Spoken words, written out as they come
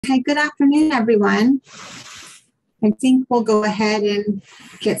Okay, good afternoon, everyone. I think we'll go ahead and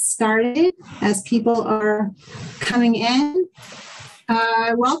get started as people are coming in.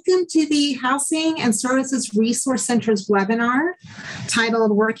 Welcome to the Housing and Services Resource Center's webinar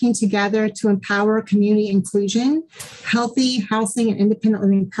titled Working Together to Empower Community Inclusion, Healthy Housing and Independent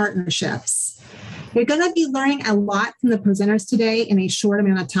Living Partnerships. You're going to be learning a lot from the presenters today in a short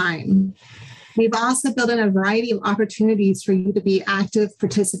amount of time. We've also built in a variety of opportunities for you to be active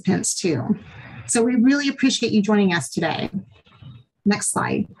participants too. So we really appreciate you joining us today. Next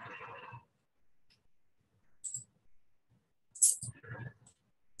slide.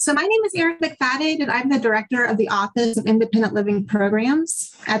 So my name is Erin McFadden, and I'm the Director of the Office of Independent Living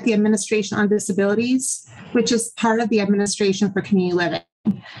Programs at the Administration on Disabilities, which is part of the Administration for Community Living.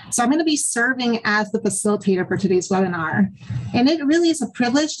 So I'm going to be serving as the facilitator for today's webinar. And it really is a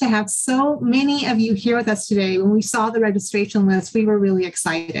privilege to have so many of you here with us today. When we saw the registration list, we were really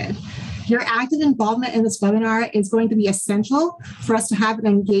excited. Your active involvement in this webinar is going to be essential for us to have an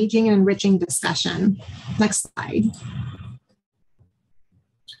engaging and enriching discussion. Next slide.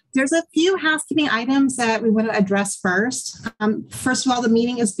 There's a few housekeeping items that we want to address first. First of all, the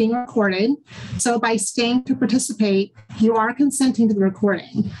meeting is being recorded. So by staying to participate, you are consenting to the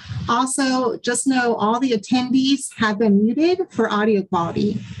recording. Also, just know all the attendees have been muted for audio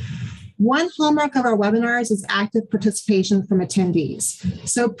quality. One hallmark of our webinars is active participation from attendees.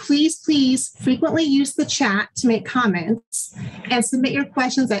 So please frequently use the chat to make comments and submit your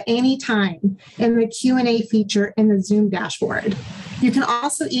questions at any time in the Q&A feature in the Zoom dashboard. You can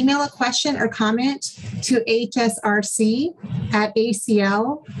also email a question or comment to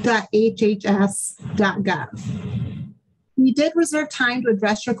hsrc@acl.hhs.gov. We did reserve time to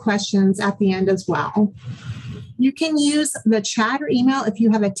address your questions at the end as well. You can use the chat or email if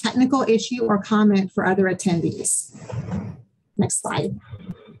you have a technical issue or comment for other attendees. Next slide.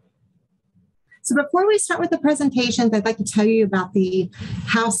 So before we start with the presentations, I'd like to tell you about the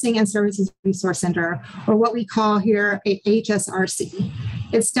Housing and Services Resource Center, or what we call here a HSRC.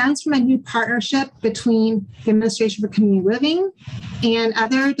 It stems from a new partnership between the Administration for Community Living and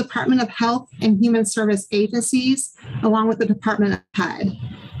other Department of Health and Human Service agencies, along with the Department of HUD.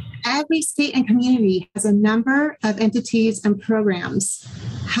 Every state and community has a number of entities and programs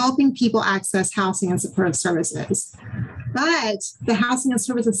helping people access housing and supportive services. But the housing and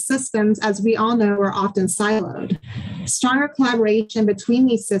services systems, as we all know, are often siloed. Stronger collaboration between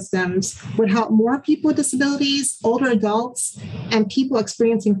these systems would help more people with disabilities, older adults, and people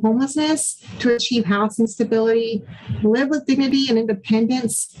experiencing homelessness to achieve housing stability, live with dignity and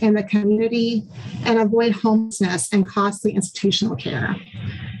independence in the community, and avoid homelessness and costly institutional care.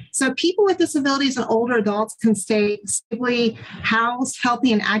 So people with disabilities and older adults can stay stably housed,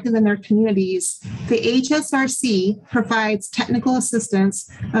 healthy, and active in their communities. The HSRC provides technical assistance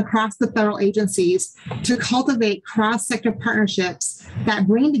across the federal agencies to cultivate cross-sector partnerships that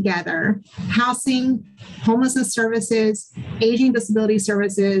bring together housing, homelessness services, aging disability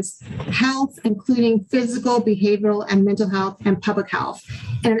services, health, including physical, behavioral, and mental health, and public health,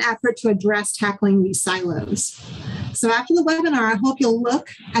 in an effort to address tackling these silos. So after the webinar, I hope you'll look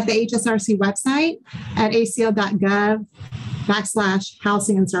at the HSRC website at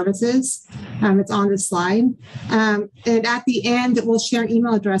acl.gov/housing and services. It's on this slide. And at the end, we'll share an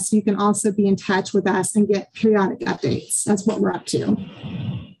email address so you can also be in touch with us and get periodic updates. That's what we're up to.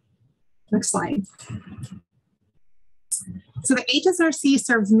 Next slide. So the HSRC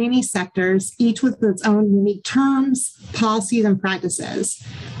serves many sectors, each with its own unique terms, policies, and practices.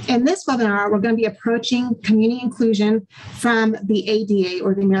 In this webinar, we're going to be approaching community inclusion from the ADA,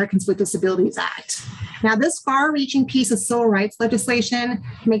 or the Americans with Disabilities Act. Now, this far-reaching piece of civil rights legislation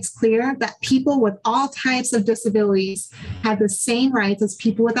makes clear that people with all types of disabilities have the same rights as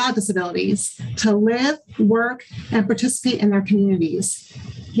people without disabilities to live, work, and participate in their communities.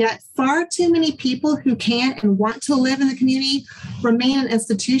 Yet far too many people who can and want to live in the community remain in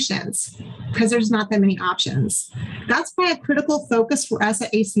institutions because there's not that many options. That's why a critical focus for us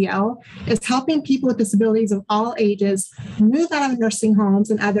at ACL is helping people with disabilities of all ages move out of nursing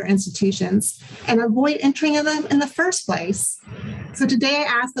homes and other institutions and avoid entering them in the first place. So today I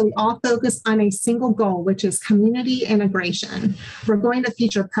ask that we all focus on a single goal, which is community integration. We're going to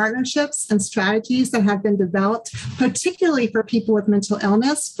feature partnerships and strategies that have been developed, particularly for people with mental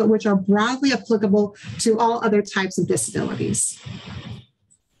illness, but which are broadly applicable to all other types of disabilities.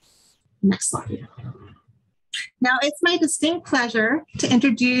 Next slide. Now, it's my distinct pleasure to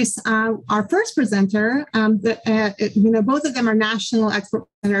introduce our first presenter. Both of them are national expert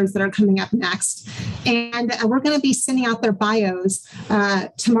presenters that are coming up next. And we're going to be sending out their bios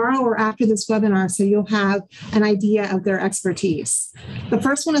tomorrow or after this webinar, so you'll have an idea of their expertise. The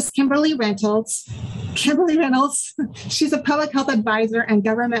first one is Kimberly Reynolds. Kimberly Reynolds, she's a public health advisor and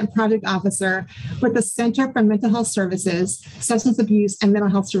government project officer with the Center for Mental Health Services, Substance Abuse, and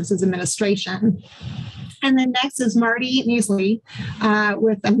Mental Health Services Administration. And then next is Marty Measley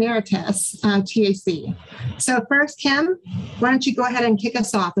with Emeritus TAC. So first, Kim, why don't you go ahead and kick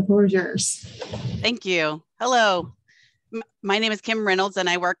us off? The floor is yours. Thank you. Hello. My name is Kim Reynolds, and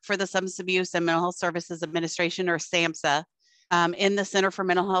I work for the Substance Abuse and Mental Health Services Administration, or SAMHSA, in the Center for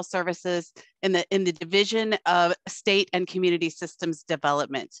Mental Health Services in the Division of State and Community Systems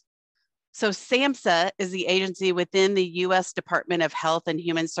Development. So SAMHSA is the agency within the U.S. Department of Health and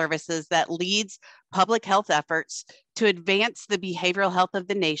Human Services that leads public health efforts to advance the behavioral health of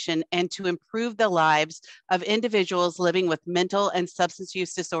the nation and to improve the lives of individuals living with mental and substance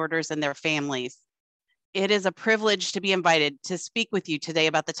use disorders and their families. It is a privilege to be invited to speak with you today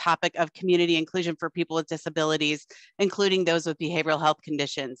about the topic of community inclusion for people with disabilities, including those with behavioral health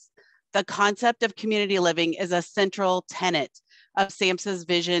conditions. The concept of community living is a central tenet of SAMHSA's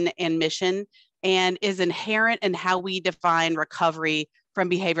vision and mission, and is inherent in how we define recovery from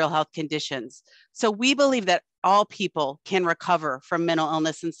behavioral health conditions. So we believe that all people can recover from mental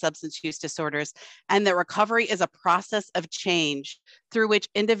illness and substance use disorders, and that recovery is a process of change through which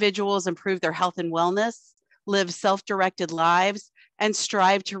individuals improve their health and wellness, live self-directed lives, and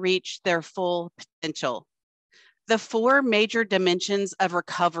strive to reach their full potential. The four major dimensions of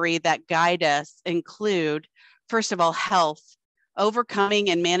recovery that guide us include, first of all, health, overcoming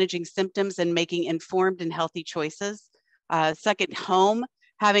and managing symptoms and making informed and healthy choices. Second, home,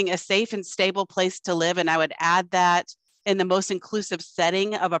 having a safe and stable place to live, and I would add that in the most inclusive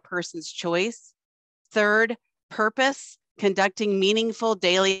setting of a person's choice. Third, purpose, conducting meaningful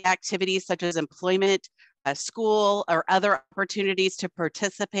daily activities such as employment, school, or other opportunities to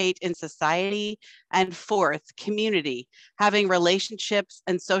participate in society. And fourth, community, having relationships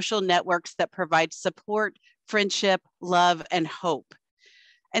and social networks that provide support, friendship, love, and hope.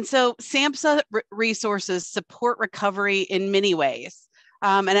 And so SAMHSA resources support recovery in many ways.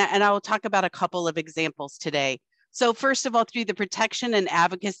 And I will talk about a couple of examples today. So first of all, through the Protection and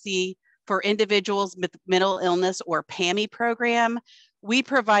Advocacy for Individuals with Mental Illness, or PAMI program, we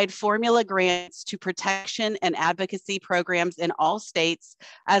provide formula grants to protection and advocacy programs in all states,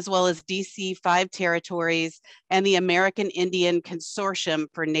 as well as DC 5 territories and the American Indian Consortium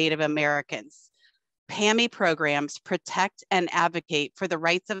for Native Americans. PAMI programs protect and advocate for the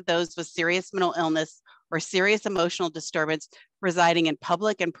rights of those with serious mental illness or serious emotional disturbance residing in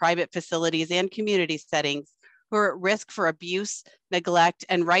public and private facilities and community settings who are at risk for abuse, neglect,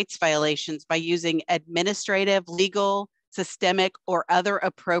 and rights violations by using administrative, legal, systemic, or other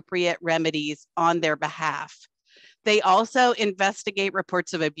appropriate remedies on their behalf. They also investigate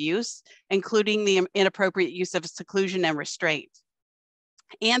reports of abuse, including the inappropriate use of seclusion and restraint.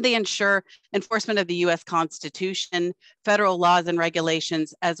 And they ensure enforcement of the U.S. Constitution, federal laws and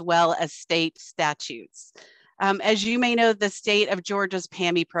regulations, as well as state statutes. As you may know, the state of Georgia's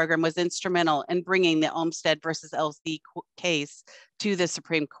PAMI program was instrumental in bringing the Olmstead versus LC case to the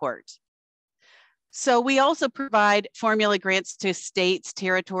Supreme Court. So we also provide formula grants to states,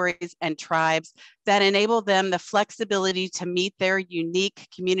 territories, and tribes that enable them the flexibility to meet their unique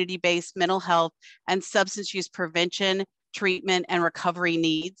community-based mental health and substance use prevention, treatment, and recovery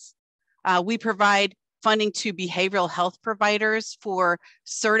needs. We provide funding to behavioral health providers for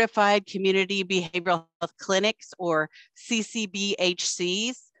certified community behavioral health clinics, or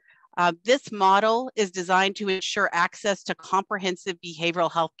CCBHCs. This model is designed to ensure access to comprehensive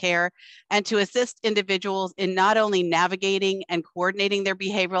behavioral health care and to assist individuals in not only navigating and coordinating their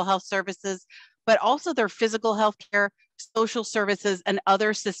behavioral health services, but also their physical health care, social services, and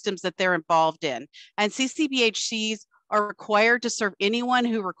other systems that they're involved in. And CCBHCs are required to serve anyone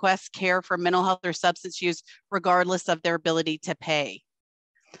who requests care for mental health or substance use, regardless of their ability to pay.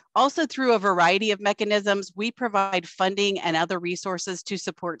 Also, through a variety of mechanisms, we provide funding and other resources to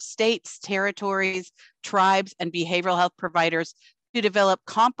support states, territories, tribes, and behavioral health providers to develop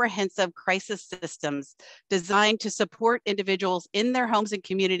comprehensive crisis systems designed to support individuals in their homes and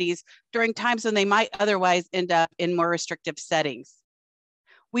communities during times when they might otherwise end up in more restrictive settings.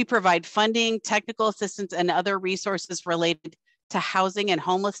 We provide funding, technical assistance, and other resources related to housing and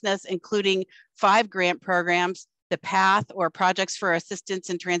homelessness, including 5 grant programs, the PATH, or Projects for Assistance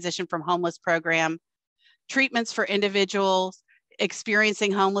in Transition from Homeless program, treatments for individuals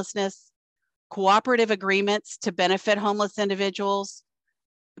experiencing homelessness, cooperative agreements to benefit homeless individuals,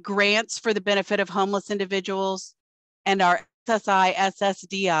 grants for the benefit of homeless individuals, and our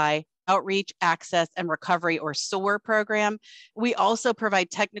SSI/SSDI, Outreach, Access, and Recovery, or SOAR program. We also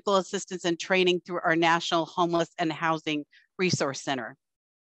provide technical assistance and training through our National Homeless and Housing Resource Center.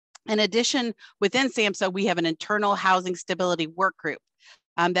 In addition, within SAMHSA, we have an internal housing stability work group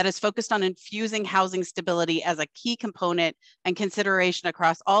that is focused on infusing housing stability as a key component and consideration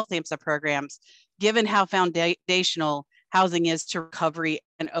across all SAMHSA programs, given how foundational housing is to recovery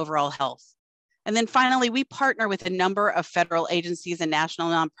and overall health. And then finally, we partner with a number of federal agencies and national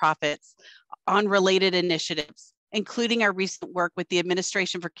nonprofits on related initiatives, including our recent work with the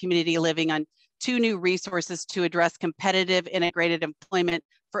Administration for Community Living on 2 new resources to address competitive integrated employment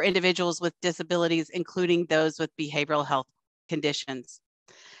for individuals with disabilities, including those with behavioral health conditions.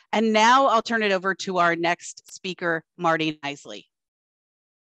 And now I'll turn it over to our next speaker, Marty Knisely.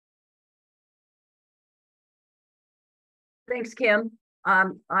 Thanks, Kim.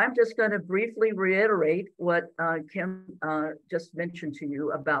 I'm just going to briefly reiterate what Kim just mentioned to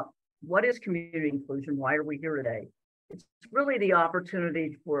you about what is community inclusion, why are we here today? It's really the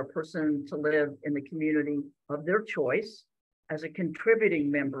opportunity for a person to live in the community of their choice as a contributing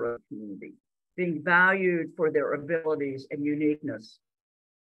member of the community, being valued for their abilities and uniqueness,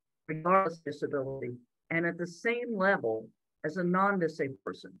 regardless of disability, and at the same level as a non-disabled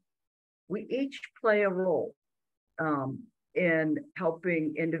person. We each play a role in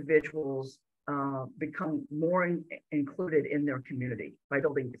helping individuals become more included in their community by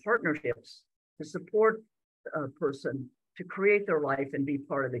building partnerships to support a person to create their life and be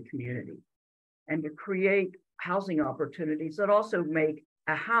part of the community, and to create housing opportunities that also make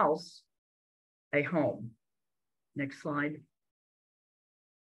a house a home. Next slide.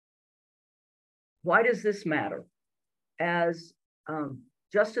 Why does this matter? As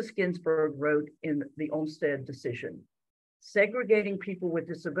Justice Ginsburg wrote in the Olmstead decision, segregating people with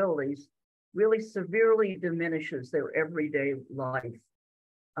disabilities really severely diminishes their everyday life,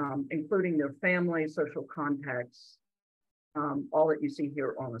 including their family, social contacts, all that you see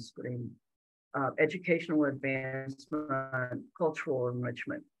here on the screen, educational advancement, cultural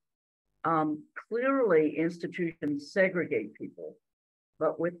enrichment. Clearly, institutions segregate people,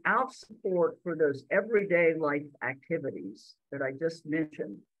 but without support for those everyday life activities that I just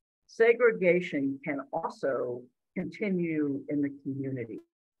mentioned, segregation can also continue in the community.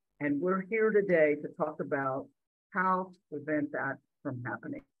 And we're here today to talk about how to prevent that from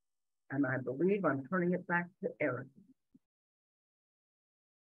happening. And I believe I'm turning it back to Eric.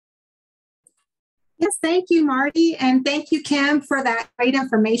 Yes, thank you, Marty, and thank you, Kim, for that great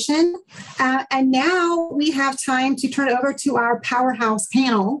information. And now we have time to turn it over to our powerhouse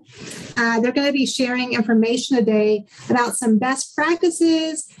panel. They're going to be sharing information today about some best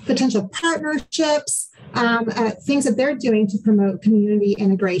practices, potential partnerships, things that they're doing to promote community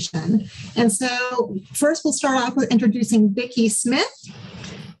integration. And so first, we'll start off with introducing Vicki Smith.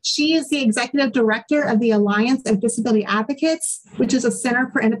 She is the executive director of the Alliance of Disability Advocates, which is a center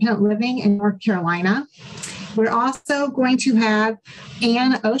for independent living in North Carolina. We're also going to have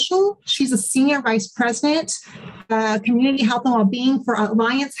Ann Oshel. She's a senior vice president, community health and well-being for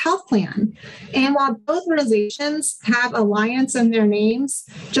Alliance Health Plan. And while both organizations have Alliance in their names,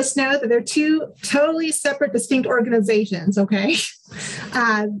 just know that they're 2 totally separate, distinct organizations, okay?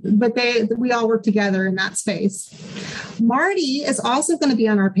 But we all work together in that space. Marty is also going to be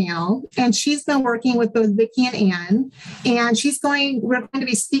on our panel, and she's been working with both Vicki and Ann, and we're going to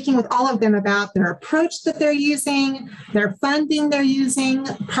be speaking with all of them about their approach that they're using, their funding they're using,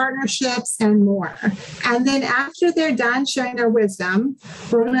 partnerships, and more. And then after they're done sharing their wisdom,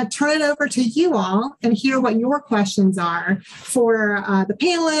 we're going to turn it over to you all and hear what your questions are for the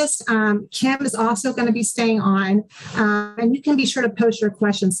panelists. Kim is also going to be staying on, and you can be sure to post your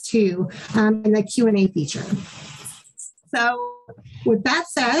questions too in the Q&A feature. So with that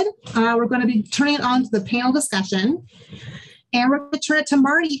said, we're going to be turning it on to the panel discussion, and we're going to turn it to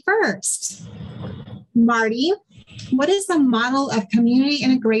Marty first. Marty, what is the model of community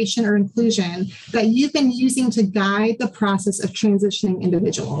integration or inclusion that you've been using to guide the process of transitioning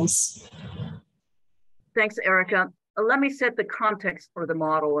individuals? Thanks, Erica. Let me set the context for the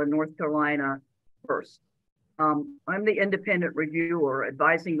model in North Carolina first. I'm the independent reviewer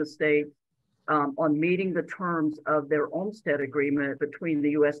advising the state on meeting the terms of their Olmstead agreement between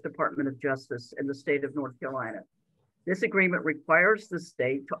the U.S. Department of Justice and the state of North Carolina. This agreement requires the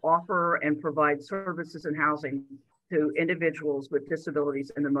state to offer and provide services and housing to individuals with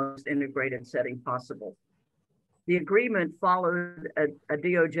disabilities in the most integrated setting possible. The agreement followed a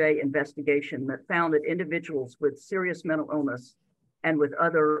DOJ investigation that found that individuals with serious mental illness and with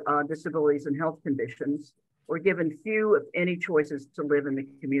other disabilities and health conditions were given few, if any, choices to live in the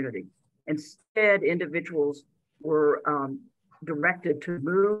community. Instead, individuals were directed to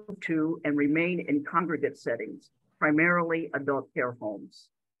move to and remain in congregate settings, primarily adult care homes.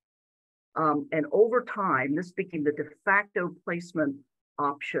 And over time, this became the de facto placement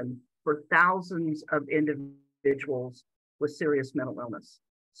option for thousands of individuals with serious mental illness.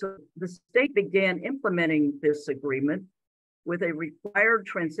 So the state began implementing this agreement with a required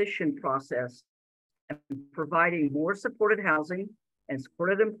transition process and providing more supported housing and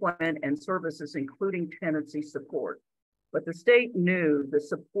supported employment and services, including tenancy support. But the state knew the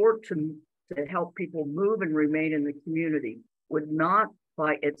support to help people move and remain in the community would not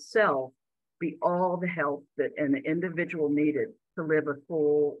by itself be all the help that an individual needed to live a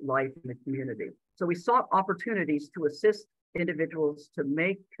full life in the community. So we sought opportunities to assist individuals to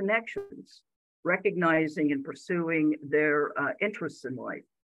make connections, recognizing and pursuing their interests in life.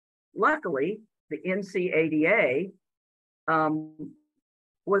 Luckily, the NCADA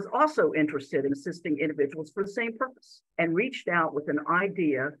was also interested in assisting individuals for the same purpose and reached out with an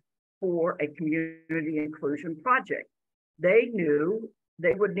idea for a community inclusion project. They knew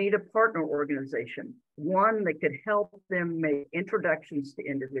they would need a partner organization, one that could help them make introductions to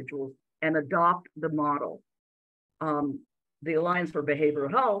individuals and adopt the model. The Alliance for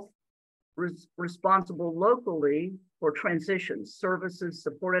Behavioral Health was responsible locally for transitions, services,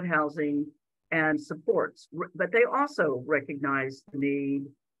 supported housing, and supports, but they also recognized the need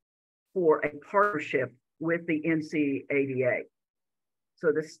for a partnership with the NCADA.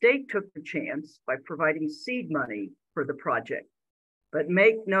 So the state took the chance by providing seed money for the project. But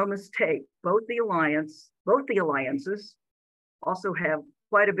make no mistake, both the alliances also have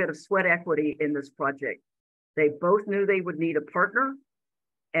quite a bit of sweat equity in this project. They both knew they would need a partner,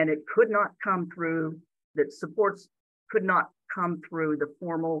 and it could not come through, that supports could not come through the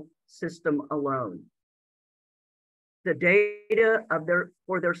formal system alone. The data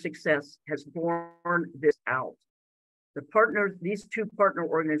for their success has borne this out. These two partner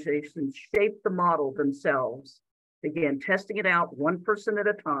organizations shaped the model themselves, began testing it out one person at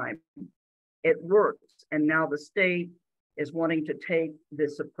a time. It works, and now the state is wanting to take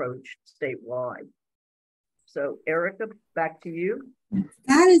this approach statewide. So Erica, back to you.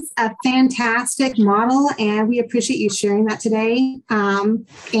 That is a fantastic model, and we appreciate you sharing that today. And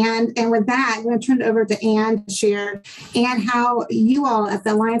with that, I'm going to turn it over to Ann to share, Ann, how you all at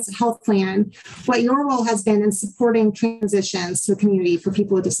the Alliance Health Plan, what your role has been in supporting transitions to the community for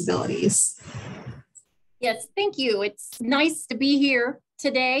people with disabilities. Yes, thank you. It's nice to be here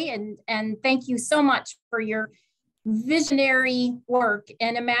today, and thank you so much for your visionary work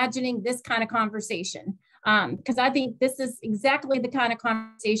in imagining this kind of conversation. Because I think this is exactly the kind of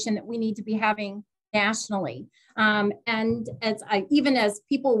conversation that we need to be having nationally. And even as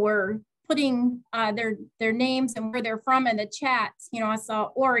people were putting their names and where they're from in the chats, I saw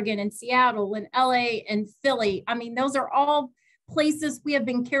Oregon and Seattle and LA and Philly. I mean, those are all places we have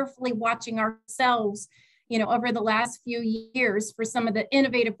been carefully watching ourselves, over the last few years for some of the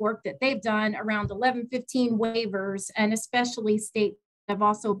innovative work that they've done around 1115 waivers, and especially state have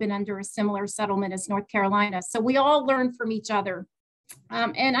also been under a similar settlement as North Carolina. So we all learn from each other.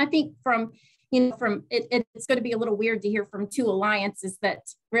 And I think it's going to be a little weird to hear from two alliances that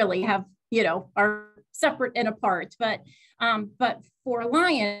really have, are separate and apart. But for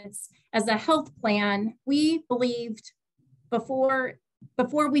Alliance as a health plan, we believed before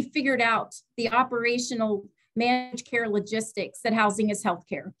we figured out the operational managed care logistics that housing is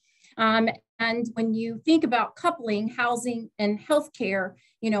healthcare. And when you think about coupling housing and healthcare,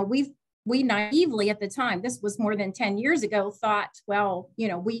 we naively at the time, this was more than 10 years ago, thought, well,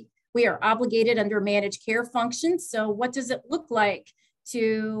 we are obligated under managed care functions. So what does it look like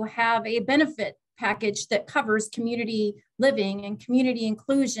to have a benefit package that covers community living and community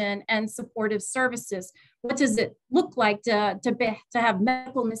inclusion and supportive services? What does it look like to have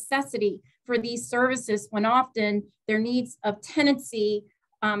medical necessity for these services when often their needs of tenancy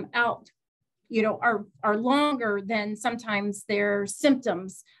are longer than sometimes their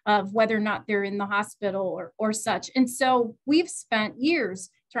symptoms of whether or not they're in the hospital or such. And so we've spent years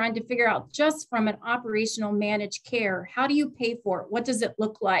trying to figure out, just from an operational managed care, how do you pay for it? What does it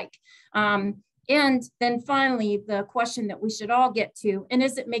look like? And then finally, the question that we should all get to, and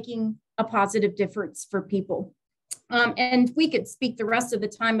is it making a positive difference for people? And we could speak the rest of the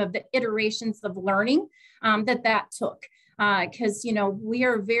time of the iterations of learning that took. because, you know, we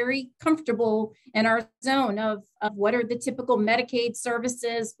are very comfortable in our zone of what are the typical Medicaid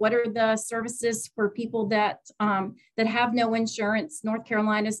services, what are the services for people that that have no insurance. North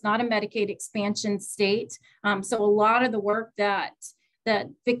Carolina is not a Medicaid expansion state. So a lot of the work that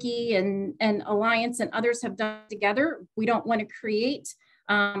Vicki and Alliance and others have done together, we don't want to create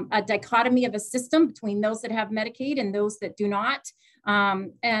a dichotomy of a system between those that have Medicaid and those that do not.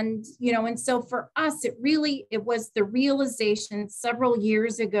 And, you know, and so for us, it was the realization several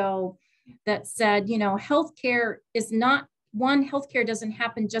years ago that said, you know, healthcare is not healthcare doesn't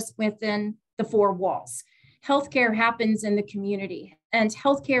happen just within the four walls. Healthcare happens in the community, and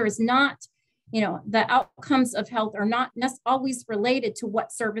healthcare is not, you know, the outcomes of health are not always related to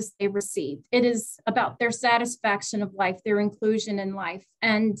what service they received. It is about their satisfaction of life, their inclusion in life.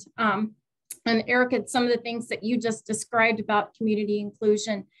 And Erica, some of the things that you just described about community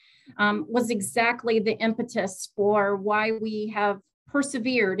inclusion was exactly the impetus for why we have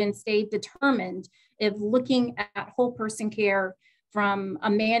persevered and stayed determined of looking at whole person care from a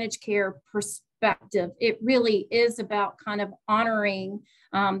managed care perspective. It really is about kind of honoring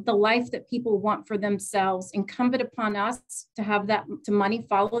the life that people want for themselves, incumbent upon us to have that, to money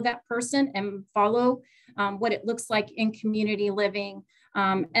follow that person and follow what it looks like in community living,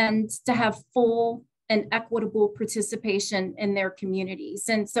 and to have full and equitable participation in their communities.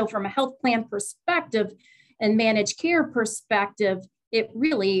 And so from a health plan perspective and managed care perspective, it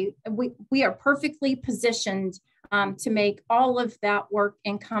really, we are perfectly positioned to make all of that work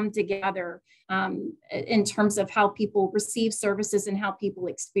and come together in terms of how people receive services and how people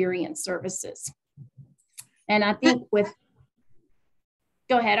experience services. And I think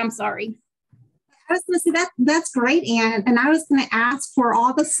go ahead, I'm sorry. I was going to say that's great, Ann. And I was going to ask for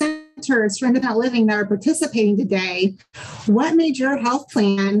all the centers for independent living that are participating today, what made your health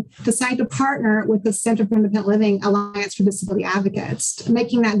plan decide to partner with the Center for Independent Living Alliance for Disability Advocates,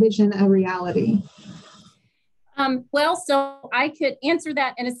 making that vision a reality? Well, so I could answer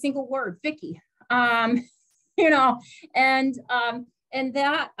that in a single word, Vicki. You know, and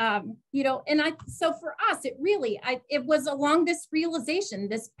that, you know, and so for us, it was along this realization,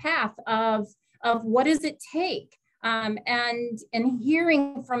 this path of what does it take? And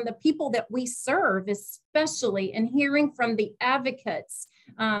hearing from the people that we serve, especially, and hearing from the advocates,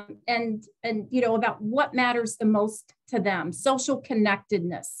 and you know, about what matters the most to them, social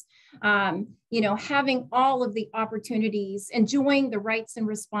connectedness, you know, having all of the opportunities, enjoying the rights and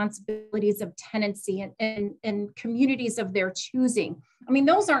responsibilities of tenancy and communities of their choosing. I mean,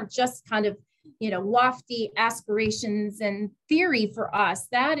 those aren't just kind of, you know, lofty aspirations and theory for us.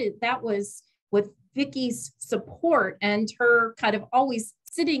 That was with Vicki's support and her kind of always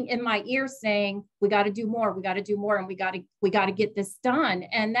sitting in my ear saying, we got to do more, we got to do more, and we got to get this done.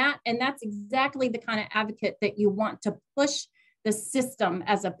 And that's exactly the kind of advocate that you want to push the system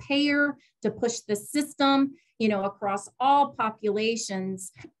as a payer, to push the system, you know, across all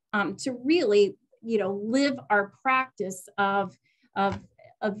populations, to really, you know, live our practice of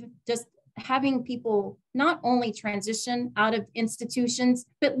just having people not only transition out of institutions,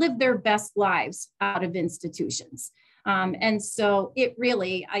 but live their best lives out of institutions. And so it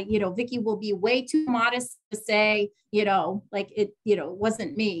really, you know, Vicki will be way too modest to say, you know, like it, you know,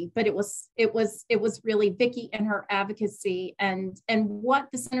 wasn't me, but it was really Vicki and her advocacy and what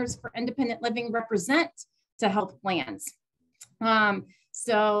the Centers for Independent Living represent to health plans.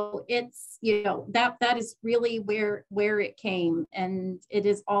 So it's, you know, that is really where it came, and it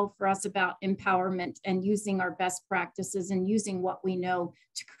is all for us about empowerment and using our best practices and using what we know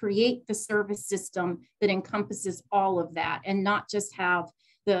to create the service system that encompasses all of that, and not just have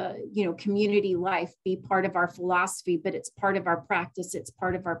the, you know, community life be part of our philosophy, but it's part of our practice, it's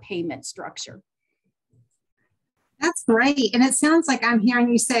part of our payment structure. That's great. And it sounds like I'm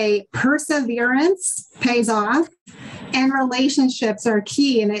hearing you say perseverance pays off and relationships are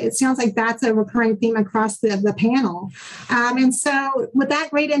key. And it sounds like that's a recurring theme across the panel. And so with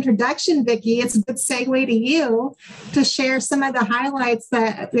that great introduction, Vicki, it's a good segue to you to share some of the highlights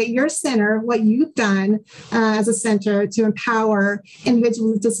that your center, what you've done as a center to empower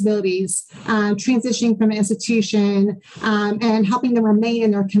individuals with disabilities, transitioning from an institution and helping them remain in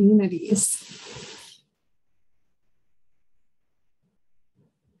their communities.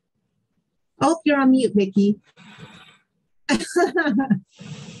 Oh, you're on mute, Vicki.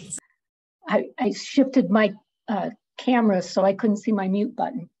 I shifted my camera so I couldn't see my mute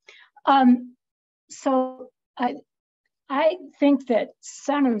button. So I think that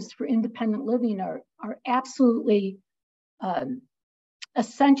centers for independent living are absolutely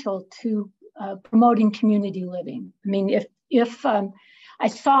essential to promoting community living. I mean, if I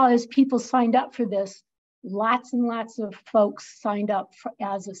saw as people signed up for this, lots and lots of folks signed up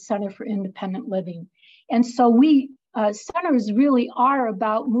as a Center for Independent Living. And so centers really are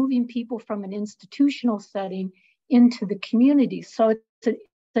about moving people from an institutional setting into the community. So it's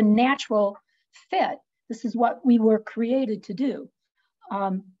a natural fit. This is what we were created to do.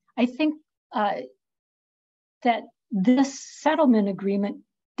 I think that this settlement agreement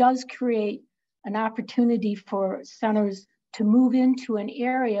does create an opportunity for centers to move into an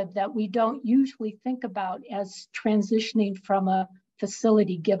area that we don't usually think about as transitioning from a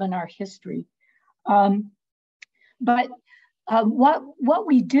facility given our history. But what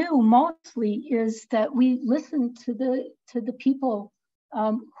we do mostly is that we listen to the people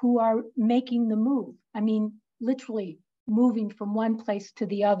who are making the move. I mean, literally moving from one place to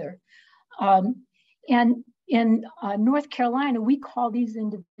the other. And in North Carolina, we call these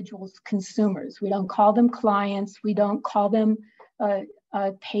individuals consumers. We don't call them clients. We don't call them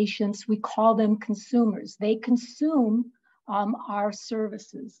patients. We call them consumers. They consume our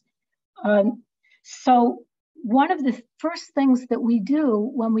services. So one of the first things that we do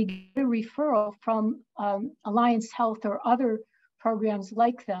when we get a referral from Alliance Health or other programs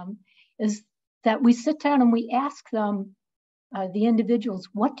like them is that we sit down and we ask them, the individuals,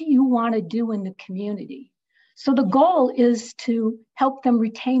 what do you want to do in the community? So the goal is to help them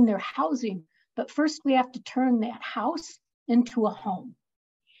retain their housing, but first we have to turn that house into a home.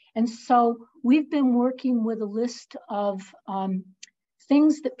 And so we've been working with a list of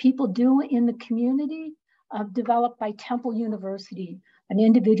things that people do in the community developed by Temple University, an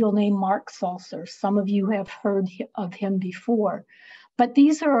individual named Mark Salser. Some of you have heard of him before, but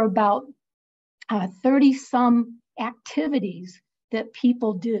these are about 30 some activities that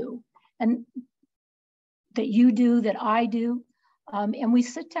people do and that you do, that I do. And we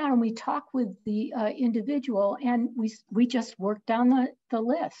sit down and we talk with the individual and we just work down the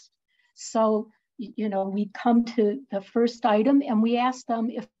list. So, you know, we come to the first item and we ask them,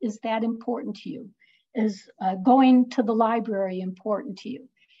 is that important to you? Is going to the library important to you?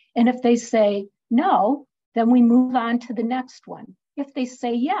 And if they say no, then we move on to the next one. If they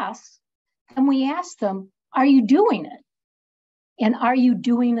say yes, then we ask them, are you doing it? And are you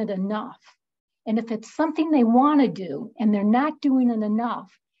doing it enough? And if it's something they want to do and they're not doing it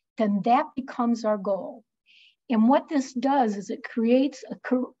enough, then that becomes our goal. And what this does is it creates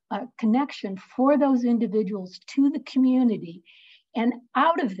a connection for those individuals to the community. And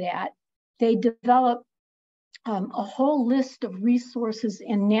out of that, they develop a whole list of resources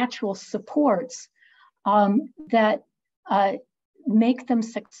and natural supports that make them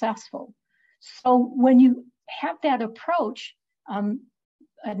successful. So when you have that approach,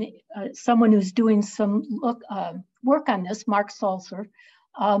 someone who's doing some work on this, Mark Salser,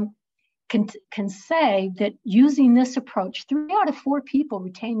 can say that using this approach, 3 out of 4 people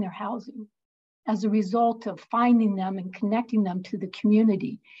retain their housing as a result of finding them and connecting them to the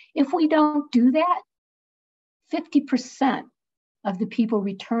community. If we don't do that, 50% of the people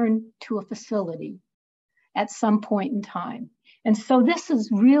return to a facility at some point in time. And so this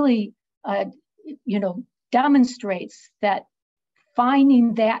is really, demonstrates that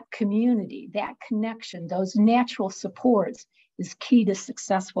finding that community, that connection, those natural supports is key to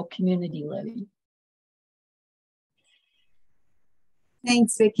successful community living.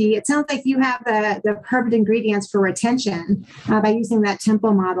 Thanks, Vicki. It sounds like you have the perfect ingredients for retention by using that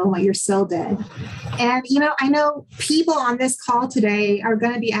tempo model, what your SIL did. And, I know people on this call today are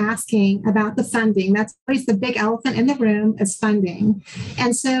going to be asking about the funding. That's always the big elephant in the room is funding.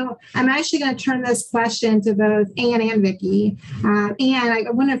 And so I'm actually going to turn this question to both Ann and Vicki. Ann, I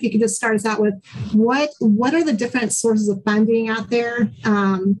wonder if you could just start us out with what are the different sources of funding out there,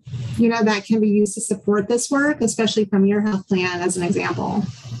 that can be used to support this work, especially from your health plan as an example.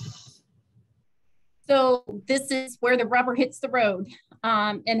 So this is where the rubber hits the road,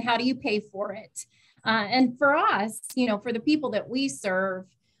 and how do you pay for it? And for us, for the people that we serve,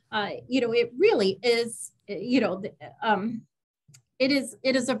 it really is, it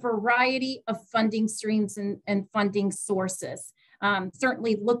is a variety of funding streams and funding sources.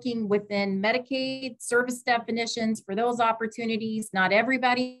 Certainly looking within Medicaid service definitions for those opportunities. Not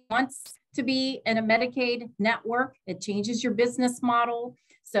everybody wants to be in a Medicaid network. It changes your business model.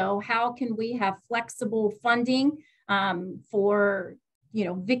 So how can we have flexible funding for,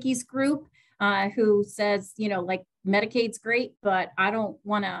 Vicki's group who says, like Medicaid's great, but I don't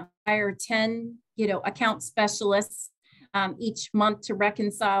want to hire 10, account specialists each month to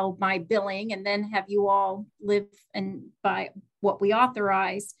reconcile my billing and then have you all live and by what we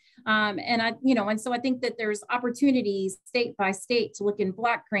authorize. And so I think that there's opportunities state by state to look in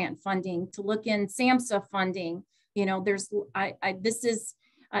Block Grant funding, to look in SAMHSA funding. This is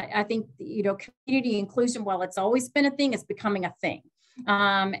I think, you know, community inclusion, while it's always been a thing, is becoming a thing.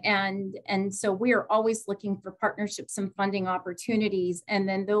 And so we are always looking for partnerships and funding opportunities, and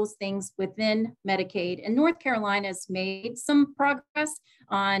then those things within Medicaid. And North Carolina has made some progress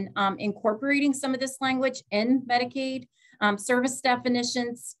on incorporating some of this language in Medicaid service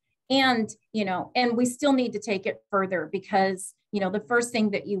definitions. And, you know, and we still need to take it further, because, you know, the first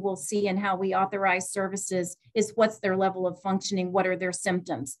thing that you will see in how we authorize services is what's their level of functioning, what are their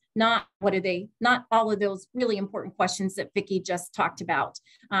symptoms, not what are they, not all of those really important questions that Vicki just talked about.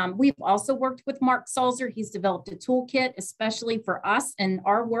 We've also worked with Mark Salzer. He's developed a toolkit, especially for us and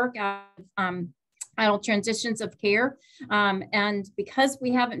our work out of adult transitions of care. And because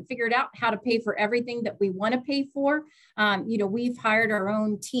we haven't figured out how to pay for everything that we want to pay for, you know, we've hired our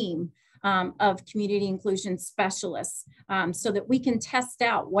own team of community inclusion specialists so that we can test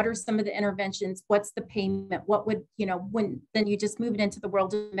out what are some of the interventions, what's the payment, what would, you know, when then you just move it into the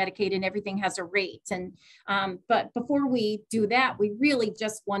world of Medicaid and everything has a rate. And but before we do that, we really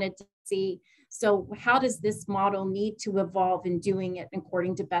just wanted to see, so how does this model need to evolve in doing it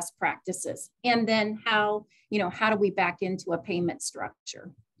according to best practices? And then how, you know, how do we back into a payment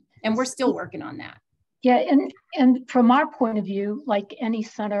structure? And we're still working on that. Yeah, and from our point of view, like any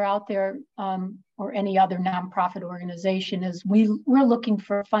center out there or any other nonprofit organization, is we're looking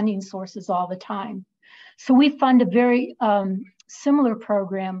for funding sources all the time. So we fund a very similar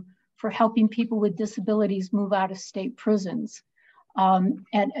program for helping people with disabilities move out of state prisons.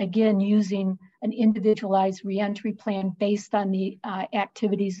 And again, using an individualized reentry plan based on the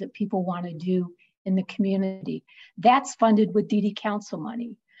activities that people want to do in the community. That's funded with DD Council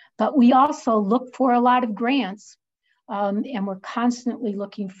money. But we also look for a lot of grants, and we're constantly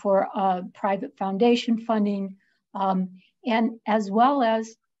looking for private foundation funding, and as well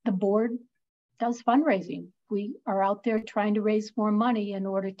as the board does fundraising. We are out there trying to raise more money in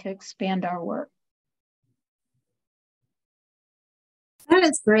order to expand our work. That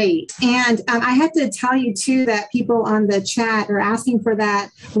is great. And I have to tell you too that people on the chat are asking for that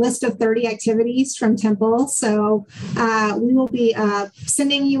list of 30 activities from Temple. So we will be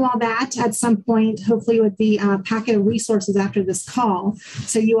sending you all that at some point, hopefully with the packet of resources after this call.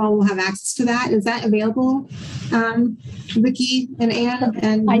 So you all will have access to that. Is that available, Vicki and Ann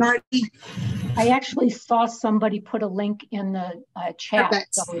and Marty? I actually saw somebody put a link in the chat,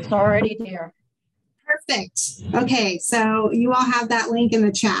 Perfect. So it's already there. Perfect. Okay, so you all have that link in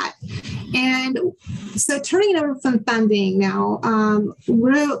the chat. And so turning it over from funding now,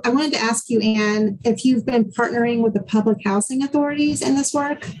 I wanted to ask you, Ann, if you've been partnering with the public housing authorities in this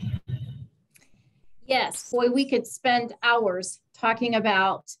work? Yes, boy, we could spend hours talking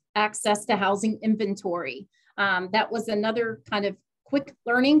about access to housing inventory. That was another kind of quick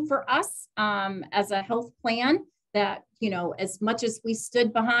learning for us as a health plan, that, you know, as much as we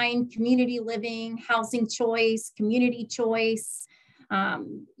stood behind community living, housing choice, community choice,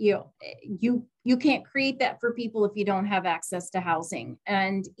 you know, you can't create that for people if you don't have access to housing.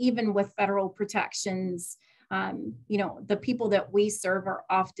 And even with federal protections, you know, the people that we serve are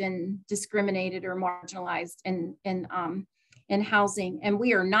often discriminated or marginalized in housing. And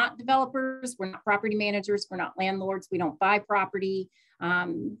we are not developers, we're not property managers, we're not landlords, we don't buy property.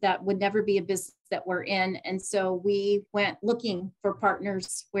 That would never be a business that we're in. And so we went looking for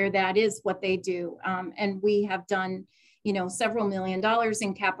partners where that is what they do. And we have done, you know, several $1 million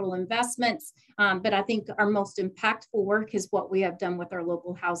in capital investments. But I think our most impactful work is what we have done with our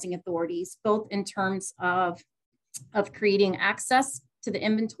local housing authorities, both in terms of creating access to the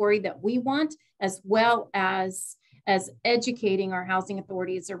inventory that we want, as well as educating our housing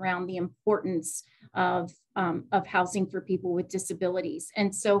authorities around the importance of housing for people with disabilities.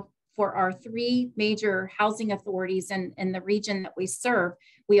 And so for our 3 major housing authorities in the region that we serve,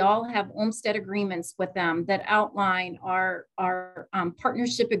 we all have Olmstead agreements with them that outline our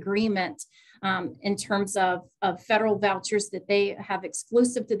partnership agreement in terms of federal vouchers that they have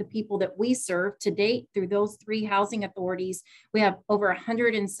exclusive to the people that we serve. To date, through those 3 housing authorities, we have over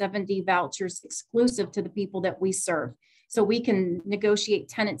 170 vouchers exclusive to the people that we serve. So we can negotiate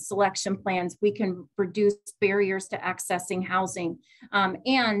tenant selection plans, we can reduce barriers to accessing housing.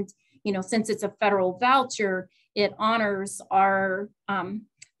 And, you know, since it's a federal voucher, it honors our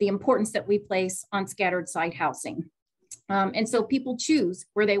the importance that we place on scattered site housing. And so people choose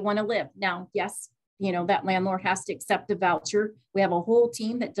where they want to live. Now, yes, you know, that landlord has to accept a voucher. We have a whole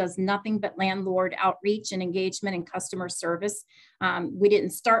team that does nothing but landlord outreach and engagement and customer service. We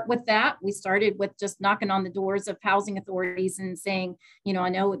didn't start with that. We started with just knocking on the doors of housing authorities and saying, you know, I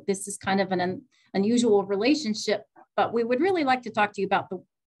know this is kind of an unusual relationship, but we would really like to talk to you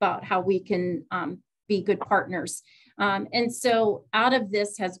about how we can be good partners. And so out of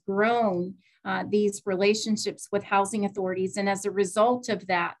this has grown these relationships with housing authorities. And as a result of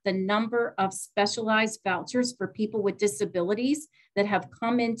that, the number of specialized vouchers for people with disabilities that have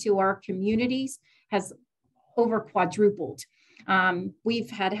come into our communities has over quadrupled. We've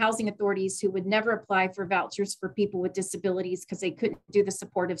had housing authorities who would never apply for vouchers for people with disabilities because they couldn't do the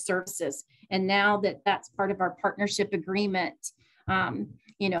supportive services. And now that that's part of our partnership agreement,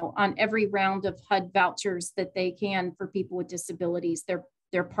 you know, on every round of HUD vouchers that they can for people with disabilities,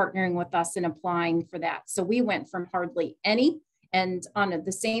 they're partnering with us and applying for that. So we went from hardly any and on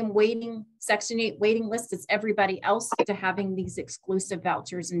the same Section 8 waiting list as everybody else to having these exclusive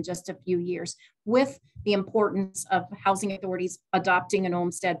vouchers in just a few years, with the importance of housing authorities adopting an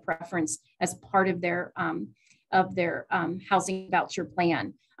Olmstead preference as part of their housing voucher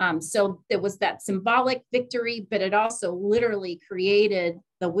plan. So it was that symbolic victory, but it also literally created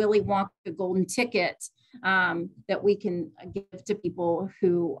the Willy Wonka golden ticket that we can give to people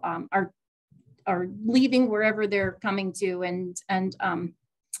who are leaving wherever they're coming to and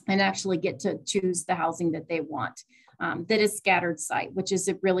actually get to choose the housing that they want that is scattered site, which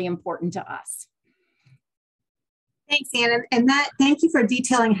is really important to us. Thanks, Ann. And thank you for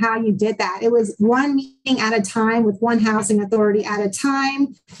detailing how you did that. It was one meeting at a time with one housing authority at a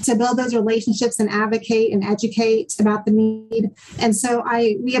time to build those relationships and advocate and educate about the need. And so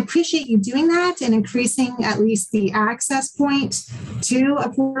we appreciate you doing that and increasing at least the access point to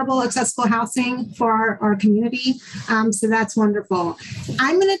affordable, accessible housing for our community. So that's wonderful.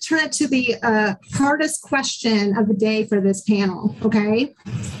 I'm going to turn it to the hardest question of the day for this panel, okay?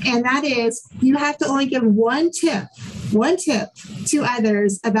 And that is, you have to only give one tip to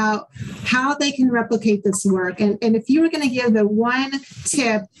others about how they can replicate this work. And if you were going to give the one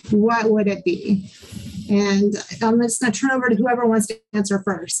tip, what would it be? And I'm just going to turn over to whoever wants to answer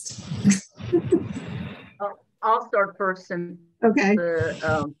first. I'll start first. And okay.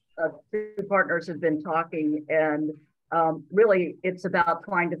 The two partners have been talking, and really it's about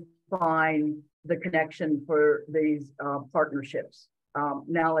trying to find the connection for these partnerships.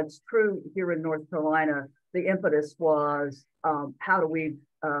 Now, it's true here in North Carolina, the impetus was how do we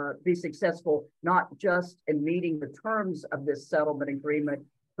be successful, not just in meeting the terms of this settlement agreement,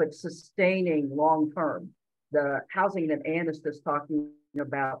 but sustaining long-term. The housing that Ann is just talking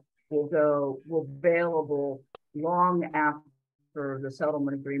about will available long after the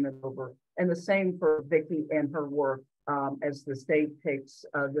settlement agreement is over. And the same for Vicki and her work as the state takes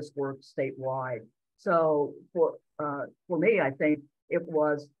this work statewide. So for me, I think it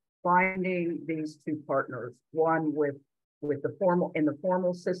was finding these two partners, one with the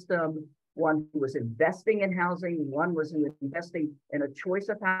formal system, one who was investing in housing, one was investing in a choice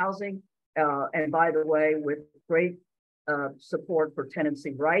of housing, and by the way, with great support for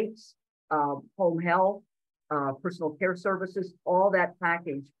tenancy rights, home health, personal care services, all that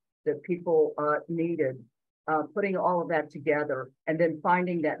package that people needed, putting all of that together, and then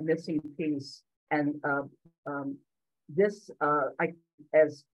finding that missing piece. And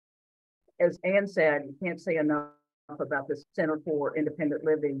as Ann said, you can't say enough about the Center for Independent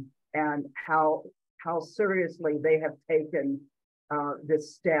Living and how seriously they have taken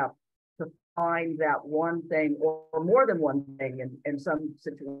this step to find that one thing or more than one thing in some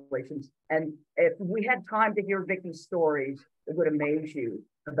situations. And if we had time to hear Vicki's stories, it would amaze you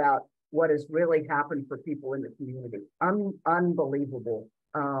about what has really happened for people in the community. Unbelievable.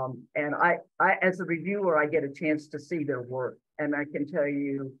 And I, as a reviewer, I get a chance to see their work, and I can tell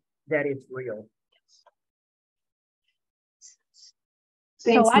you that it's real.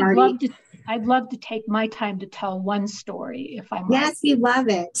 So I'd love to take my time to tell one story, if I might. Yes, we love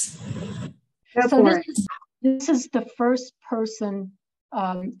it. This is the first person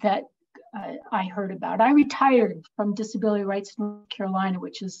that I heard about. I retired from Disability Rights North Carolina,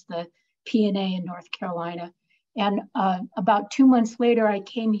 which is the P&A in North Carolina. And about 2 months later, I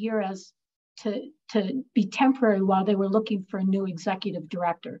came here to be temporary while they were looking for a new executive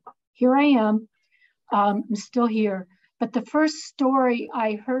director. Here I am, I'm still here. But the first story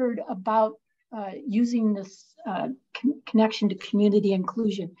I heard about using this connection to community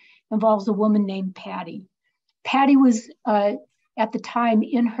inclusion involves a woman named Patty. Patty was at the time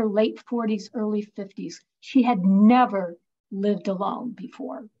in her late 40s, early 50s. She had never lived alone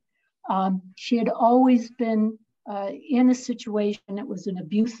before. She had always been in a situation that was an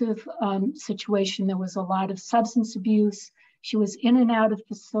abusive situation. There was a lot of substance abuse. She was in and out of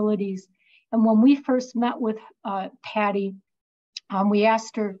facilities. And when we first met with Patty, we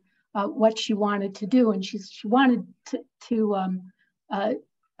asked her what she wanted to do. And she wanted to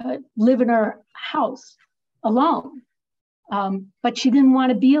live in her house alone. But she didn't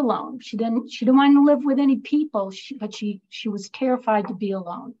want to be alone. She didn't want to live with any people, but she was terrified to be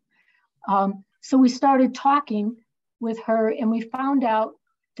alone. So we started talking with her, and we found out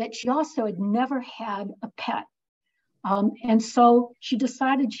that she also had never had a pet. And so she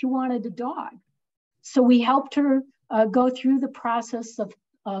decided she wanted a dog. So we helped her go through the process of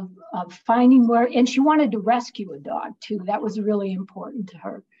finding where, and she wanted to rescue a dog too. That was really important to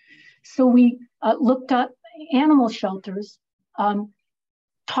her. So we looked up animal shelters,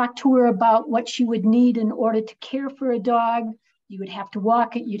 talked to her about what she would need in order to care for a dog. You would have to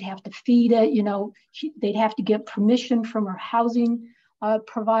walk it, you'd have to feed it, you know, they'd have to get permission from her housing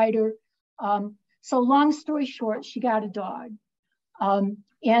provider. So long story short, she got a dog.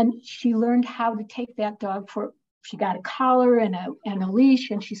 And she learned how to take that dog she got a collar and a leash,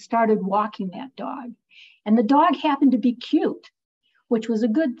 and she started walking that dog. And the dog happened to be cute, which was a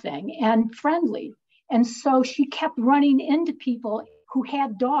good thing, and friendly. And so she kept running into people who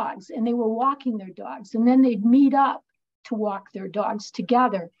had dogs, and they were walking their dogs. And then they'd meet up to walk their dogs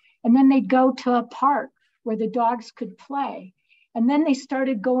together. And then they'd go to a park where the dogs could play. And then they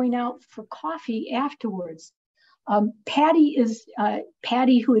started going out for coffee afterwards. Patty,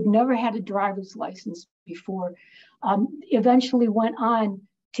 who had never had a driver's license before, eventually went on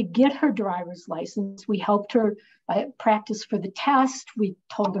to get her driver's license. We helped her practice for the test. We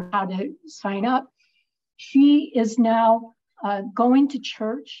told her how to sign up. She is now going to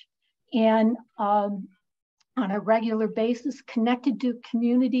church and on a regular basis, connected to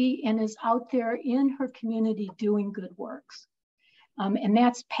community, and is out there in her community doing good works. And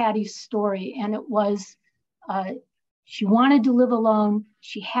that's Patty's story. And it was, she wanted to live alone.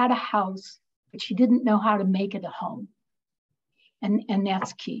 She had a house, but she didn't know how to make it a home. And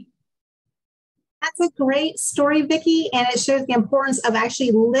that's key. That's a great story, Vicki, and it shows the importance of actually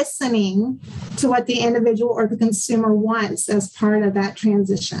listening to what the individual or the consumer wants as part of that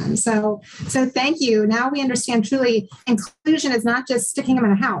transition. So thank you. Now we understand truly inclusion is not just sticking them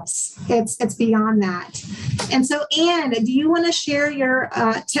in a house. It's beyond that. And so, Anne, do you want to share your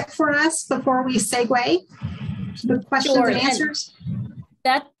tip for us before we segue to the questions and answers?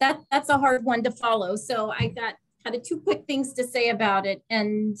 That's a hard one to follow. So I got kind of two quick things to say about it.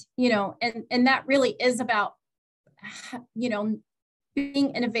 And, and that really is about,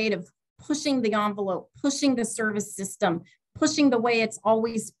 being innovative, pushing the envelope, pushing the service system, pushing the way it's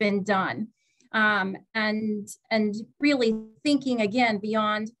always been done. And really thinking again,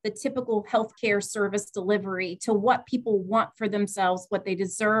 beyond the typical healthcare service delivery to what people want for themselves, what they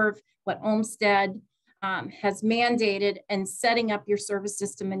deserve, what Olmstead has mandated, and setting up your service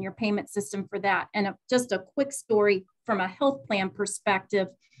system and your payment system for that. And just a quick story from a health plan perspective,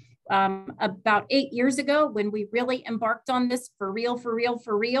 about 8 years ago when we really embarked on this for real,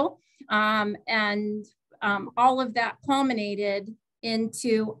 and all of that culminated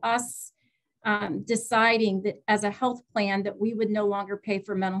into us deciding that as a health plan that we would no longer pay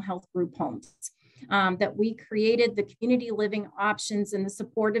for mental health group homes. That we created the community living options and the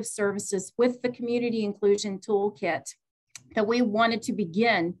supportive services with the community inclusion toolkit, that we wanted to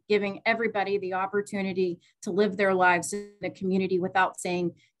begin giving everybody the opportunity to live their lives in the community without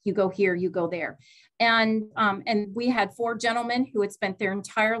saying, you go here, you go there. And we had 4 gentlemen who had spent their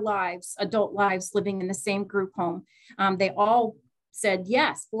entire lives, adult lives, living in the same group home. They all said,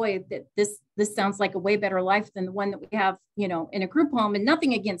 yes, boy, this sounds like a way better life than the one that we have, in a group home. And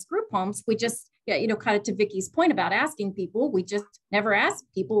nothing against group homes. We just, kind of to Vicki's point about asking people, we just never ask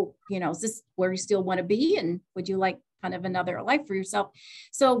people, is this where you still want to be? And would you like kind of another life for yourself?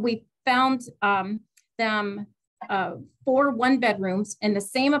 So we found them 4 one-bedrooms in the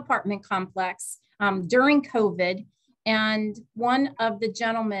same apartment complex during COVID. And one of the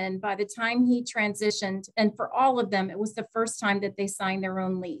gentlemen, by the time he transitioned, and for all of them, it was the first time that they signed their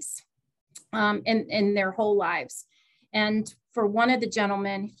own lease in their whole lives. And for one of the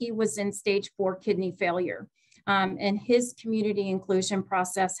gentlemen, he was in stage 4 kidney failure. And his community inclusion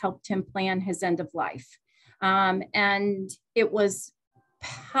process helped him plan his end of life. And it was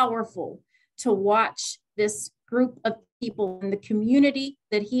powerful to watch this group of people in the community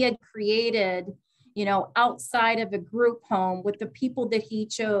that he had created, outside of a group home, with the people that he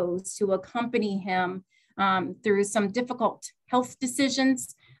chose to accompany him through some difficult health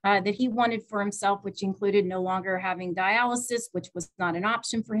decisions that he wanted for himself, which included no longer having dialysis, which was not an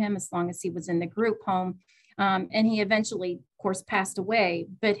option for him as long as he was in the group home. And he eventually, of course, passed away,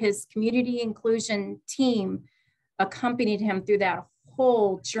 but his community inclusion team accompanied him through that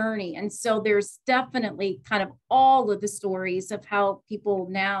whole journey. And so there's definitely kind of all of the stories of how people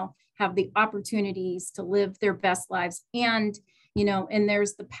now have the opportunities to live their best lives and you know, and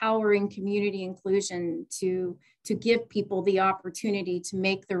there's the power in community inclusion to give people the opportunity to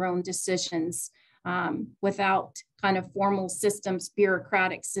make their own decisions without kind of formal systems,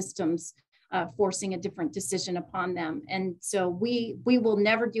 bureaucratic systems, forcing a different decision upon them. And so we will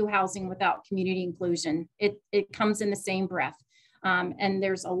never do housing without community inclusion. It comes in the same breath. And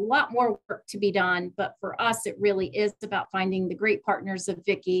there's a lot more work to be done, but for us, it really is about finding the great partners of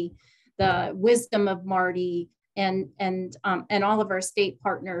Vicki, the wisdom of Marty, and all of our state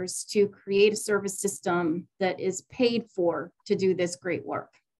partners to create a service system that is paid for to do this great work.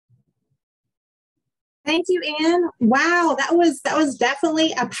 Thank you, Anne. Wow, that was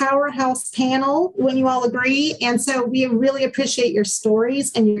definitely a powerhouse panel, when you all agree. And so we really appreciate your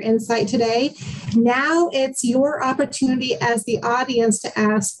stories and your insight today. Now it's your opportunity as the audience to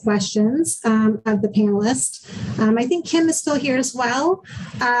ask questions of the panelists. I think Kim is still here as well.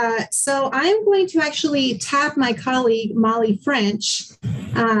 So I'm going to actually tap my colleague, Molly French,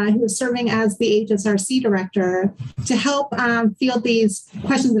 who is serving as the HSRC director, to help field these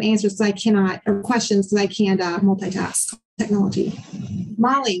questions and answers because I can't multitask technology.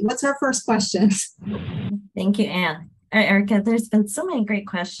 Molly, what's our first question? Thank you, Anne. Erica, there's been so many great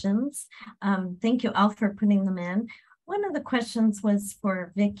questions. Thank you all for putting them in. One of the questions was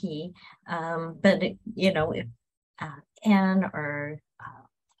for Vicki, but you know, if Anne or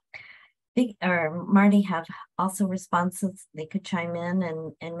Marty have also responses, they could chime in,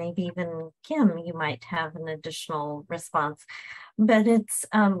 and maybe even Kim, you might have an additional response. But it's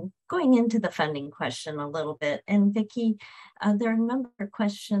going into the funding question a little bit. And Vicki, there are a number of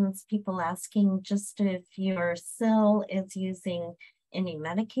questions, people asking just if your SIL is using any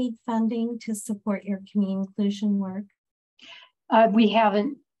Medicaid funding to support your community inclusion work. We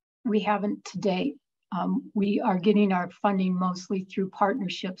haven't to date. We are getting our funding mostly through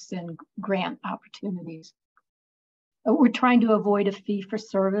partnerships and grant opportunities. We're trying to avoid a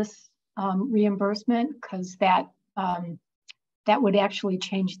fee-for-service reimbursement because that would actually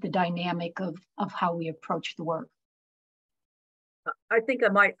change the dynamic of how we approach the work. I think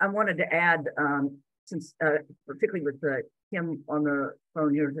I wanted to add, since particularly with Kim on the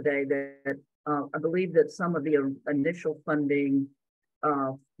phone here today, that I believe that some of the initial funding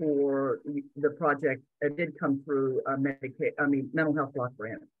for the project did come through mental health block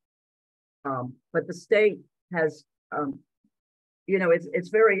grant. But the state has, you know, it's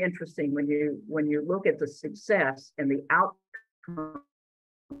very interesting when you look at the success and the outcome.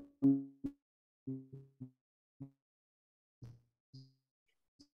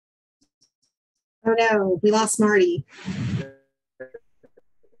 Oh no, we lost Marty.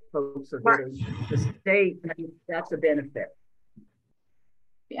 Folks are getting the state, that's a benefit.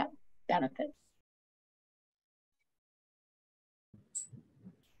 Yeah, benefit.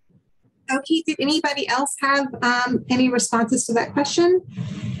 Okay, did anybody else have any responses to that question?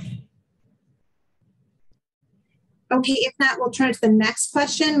 Okay, if not, we'll turn to the next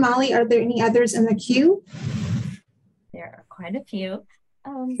question. Molly, are there any others in the queue? There are quite a few.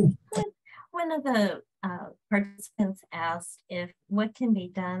 One of the participants asked if what can be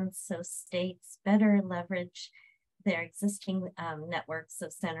done so states better leverage their existing networks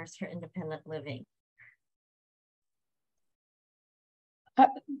of centers for independent living.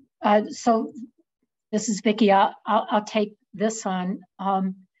 So this is Vicki. I'll take this on.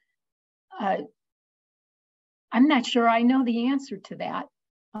 I'm not sure I know the answer to that,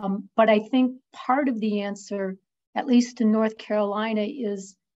 but I think part of the answer, at least in North Carolina,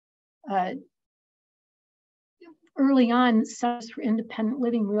 is early on, Centers for Independent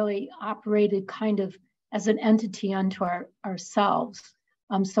Living really operated kind of as an entity unto ourselves.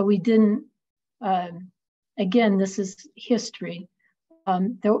 So we didn't, again, this is history.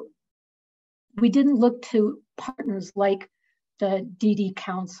 We didn't look to partners like the DD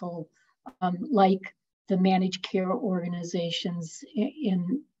Council, like the managed care organizations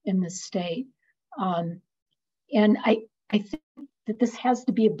in the state. And I think that this has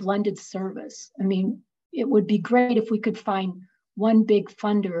to be a blended service. I mean, it would be great if we could find one big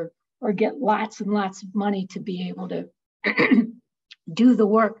funder or get lots and lots of money to be able to do the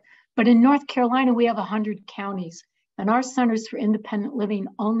work. But in North Carolina, we have 100 counties, and our Centers for Independent Living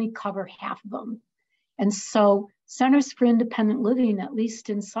only cover half of them. And so Centers for Independent Living, at least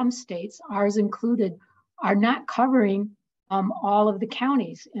in some states, ours included, are not covering all of the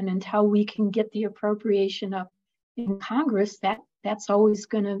counties. And until we can get the appropriation up in Congress, that's always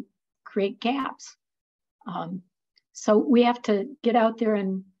going to create gaps. So we have to get out there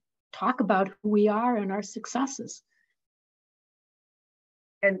and talk about who we are and our successes.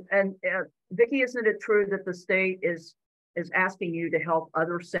 And Vicki, isn't it true that the state is asking you to help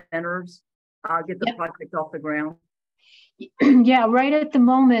other centers get the project off the ground? Yeah, right at the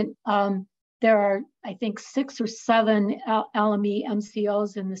moment, there are, I think, 6 or 7 LME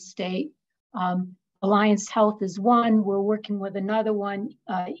MCOs in the state. Alliance Health is one. We're working with another one,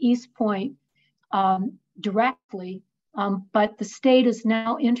 East Point, directly. But the state is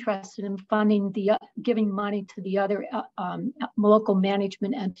now interested in funding giving money to the other local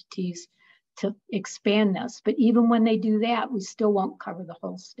management entities to expand this. But even when they do that, we still won't cover the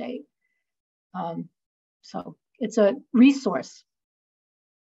whole state. So it's a resource.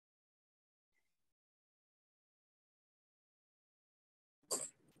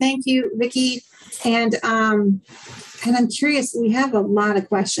 Thank you, Vicki. And I'm curious, we have a lot of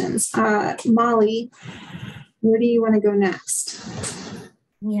questions. Molly, where do you want to go next?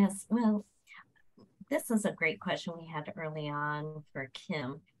 Yes, well, this is a great question we had early on for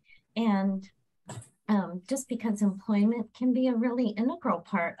Kim. And just because employment can be a really integral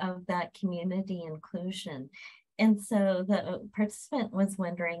part of that community inclusion. And so the participant was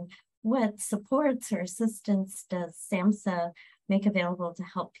wondering, what supports or assistance does SAMHSA make available to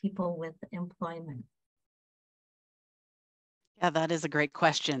help people with employment? Yeah, that is a great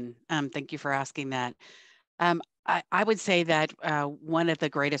question. Thank you for asking that. I would say that one of the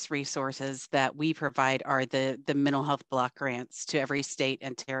greatest resources that we provide are the mental health block grants to every state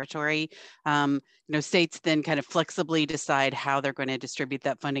and territory. States then kind of flexibly decide how they're going to distribute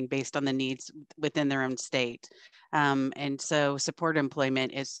that funding based on the needs within their own state. And so supported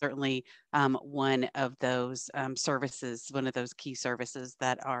employment is certainly one of those services, one of those key services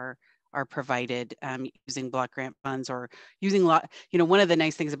that are provided using block grant funds or using one of the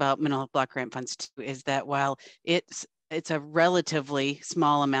nice things about mental health block grant funds too is that while it's a relatively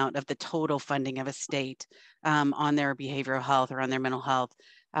small amount of the total funding of a state on their behavioral health or on their mental health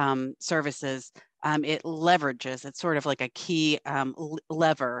services, it leverages, it's sort of like a key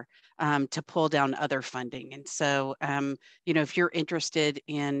lever to pull down other funding. And so, if you're interested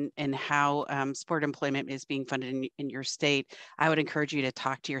in how sport employment is being funded in your state, I would encourage you to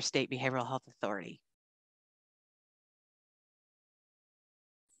talk to your state behavioral health authority.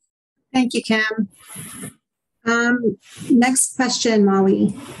 Thank you, Kim. Next question,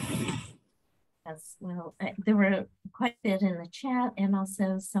 Molly. Yes, well, there were quite a bit in the chat and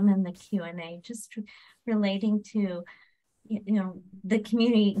also some in the Q&A just relating to, the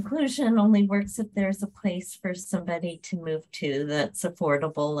community inclusion only works if there's a place for somebody to move to that's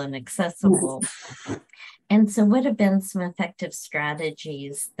affordable and accessible. And so what have been some effective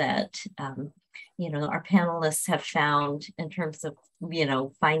strategies that, our panelists have found in terms of,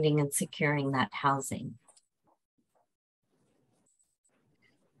 finding and securing that housing?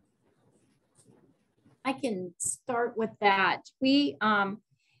 I can start with that. We, at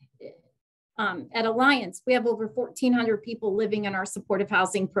Alliance, we have over 1,400 people living in our supportive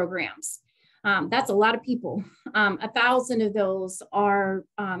housing programs. That's a lot of people. 1,000 of those are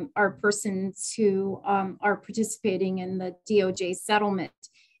persons who are participating in the DOJ settlement.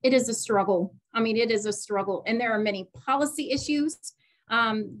 It is a struggle. It is a struggle. And there are many policy issues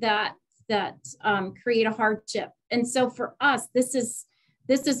that create a hardship. And so for us, this is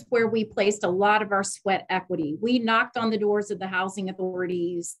where we placed a lot of our sweat equity. We knocked on the doors of the housing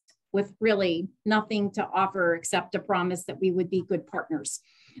authorities with really nothing to offer except a promise that we would be good partners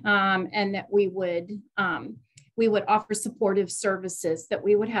and that we would offer supportive services, that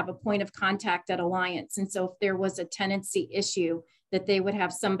we would have a point of contact at Alliance. And so if there was a tenancy issue, that they would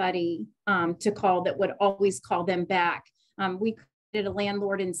have somebody to call that would always call them back. We created a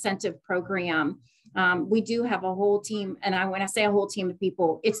landlord incentive program. We do have a whole team, and when I say a whole team of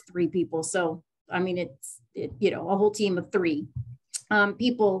people, it's 3 people. So, it's a whole team of 3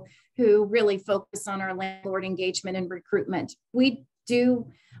 people who really focus on our landlord engagement and recruitment. We do,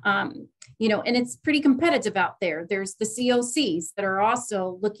 and it's pretty competitive out there. There's the COCs that are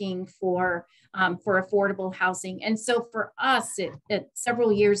also looking for affordable housing. And so for us,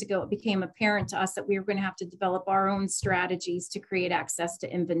 several years ago, it became apparent to us that we were going to have to develop our own strategies to create access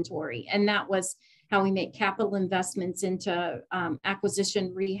to inventory. And that was how we make capital investments into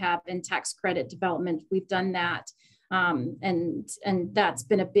acquisition, rehab, and tax credit development. We've done that. And that's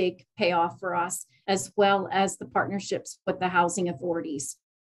been a big payoff for us, as well as the partnerships with the housing authorities.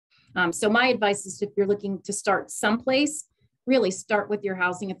 So my advice is, if you're looking to start someplace, really start with your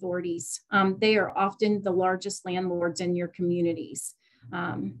housing authorities. They are often the largest landlords in your communities.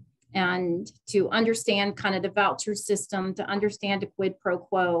 And to understand kind of the voucher system, to understand a quid pro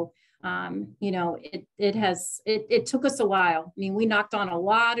quo, it took us a while. We knocked on a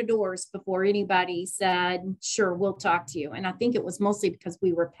lot of doors before anybody said, sure, we'll talk to you. And I think it was mostly because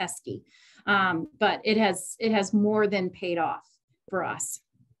we were pesky, but it has more than paid off for us.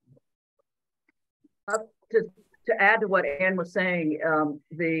 To to add to what Ann was saying,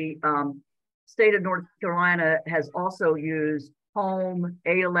 the state of North Carolina has also used Home,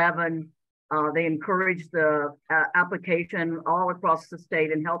 A11. They encourage the application all across the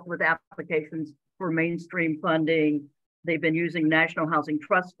state and help with applications for mainstream funding. They've been using National Housing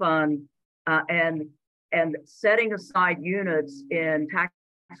Trust Fund and setting aside units in tax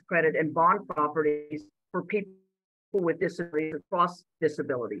credit and bond properties for people with disabilities across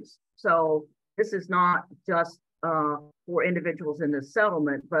disabilities. So this is not just for individuals in this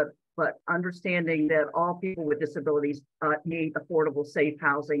settlement, but understanding that all people with disabilities need affordable, safe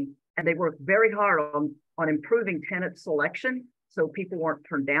housing. And they work very hard on improving tenant selection so people weren't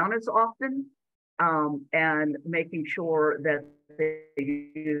turned down as often, and making sure that they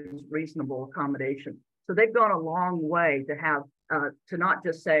use reasonable accommodation. So they've gone a long way to have to not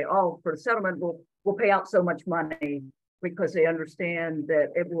just say, oh, for the settlement, we'll pay out so much money, because they understand that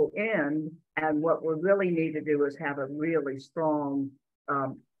it will end. And what we really need to do is have a really strong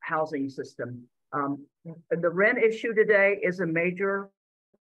housing system. The rent issue today is a major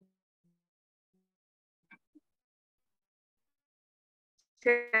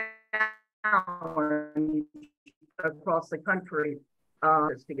challenge across the country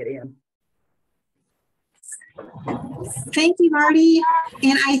to get in. Thank you, Marty.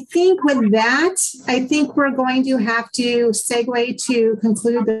 And I think with that, I think we're going to have to segue to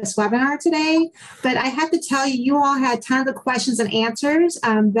conclude this webinar today. But I have to tell you, you all had tons of questions and answers.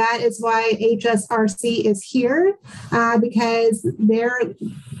 That is why HSRC is here, because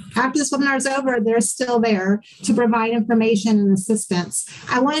after this webinar is over, they're still there to provide information and assistance.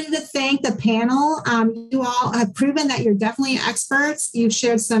 I wanted to thank the panel. You all have proven that you're definitely experts. You've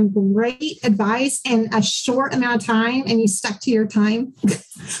shared some great advice in a short amount of time, and you stuck to your time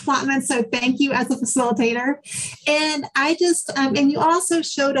allotment. So thank you as a facilitator. And and you also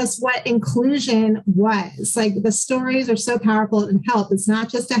showed us what inclusion was. Like, the stories are so powerful and help. It's not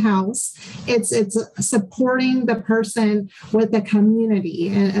just a house. It's supporting the person with the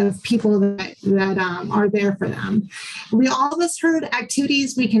community of people that are there for them. We all of us heard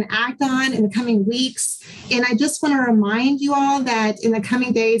activities we can act on in the coming weeks. And I just want to remind you all that in the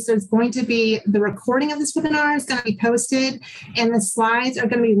coming days, there's going to be the recording of this webinar is going to be posted, and the slides are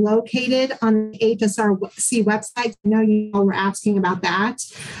going to be located on the HSRC website. I know you all were asking about that.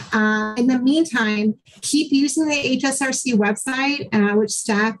 In the meantime, keep using the HSRC website, which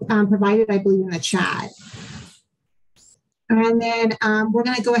staff provided, I believe, in the chat. And then we're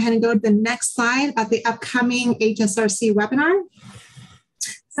going to go ahead and go to the next slide about the upcoming HSRC webinar.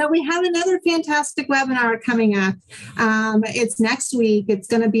 So we have another fantastic webinar coming up. It's next week. It's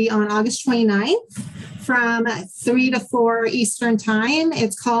going to be on August 29th from 3 to 4 Eastern Time.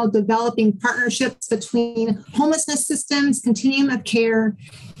 It's called Developing Partnerships Between Homelessness Systems, Continuum of Care,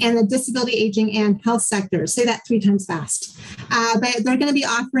 and the Disability, Aging, and Health Sectors. Say that 3 times fast. But they're going to be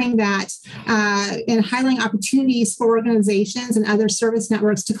offering that and highlighting opportunities for organizations and other service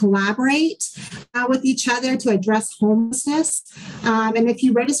networks to collaborate with each other to address homelessness. And if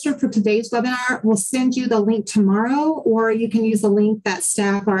you register for today's webinar, we'll send you the link tomorrow, or you can use the link that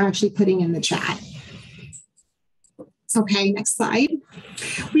staff are actually putting in the chat. Okay, next slide.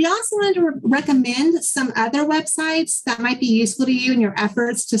 We also want to recommend some other websites that might be useful to you in your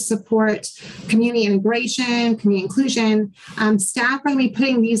efforts to support community integration, community inclusion. Staff are going to be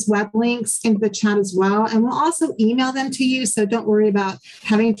putting these web links into the chat as well, and we'll also email them to you, so don't worry about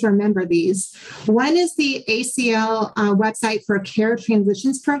having to remember these. One is the ACL website for care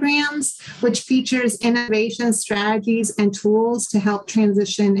transitions programs, which features innovation strategies and tools to help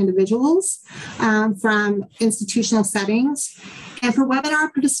transition individuals from institutional settings. And for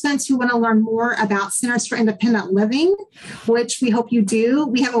webinar participants who want to learn more about Centers for Independent Living, which we hope you do,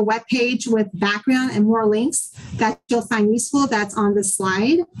 we have a webpage with background and more links that you'll find useful. That's on this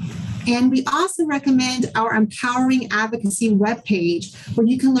slide. And we also recommend our Empowering Advocacy webpage, where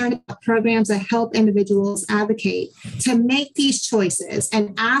you can learn about programs that help individuals advocate to make these choices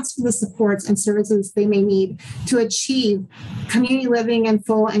and ask for the supports and services they may need to achieve community living and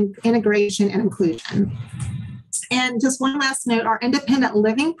full integration and inclusion. And just one last note, our independent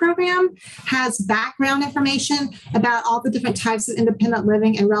living program has background information about all the different types of independent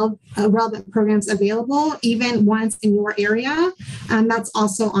living and relevant programs available, even ones in your area. And that's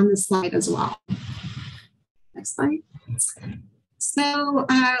also on the slide as well. Next slide. So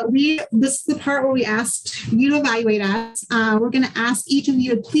this is the part where we asked you to evaluate us. We're going to ask each of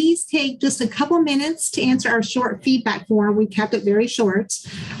you to please take just a couple minutes to answer our short feedback form. We kept it very short.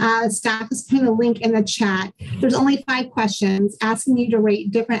 Staff is putting a link in the chat. There's only 5 questions asking you to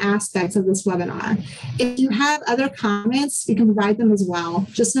rate different aspects of this webinar. If you have other comments, you can provide them as well.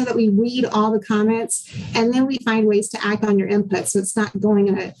 Just know that we read all the comments and then we find ways to act on your input, so it's not going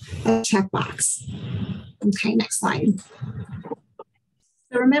in a checkbox. Okay, next slide.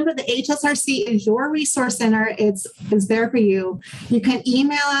 So remember, the HSRC is your resource center. It's there for you. You can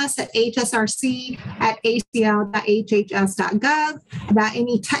email us at hsrc@acl.hhs.gov about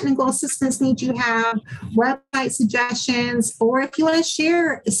any technical assistance needs you have, website suggestions, or if you want to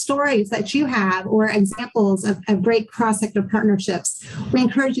share stories that you have or examples of great cross-sector partnerships, we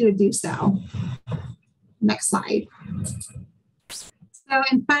encourage you to do so. Next slide. So,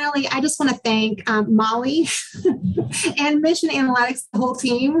 and finally, I just want to thank Molly and Mission Analytics, the whole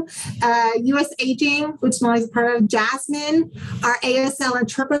team, US Aging, which Molly's a part of, Jasmine, our ASL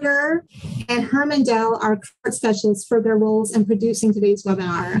interpreter, and Herman Dell, our court specialist, for their roles in producing today's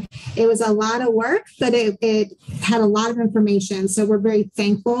webinar. It was a lot of work, but it had a lot of information. So we're very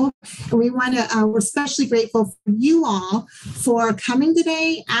thankful. And we want to, we're especially grateful for you all for coming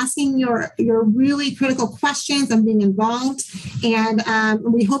today, asking your really critical questions and being involved. And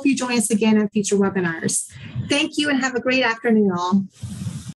we hope you join us again in future webinars. Thank you and have a great afternoon all.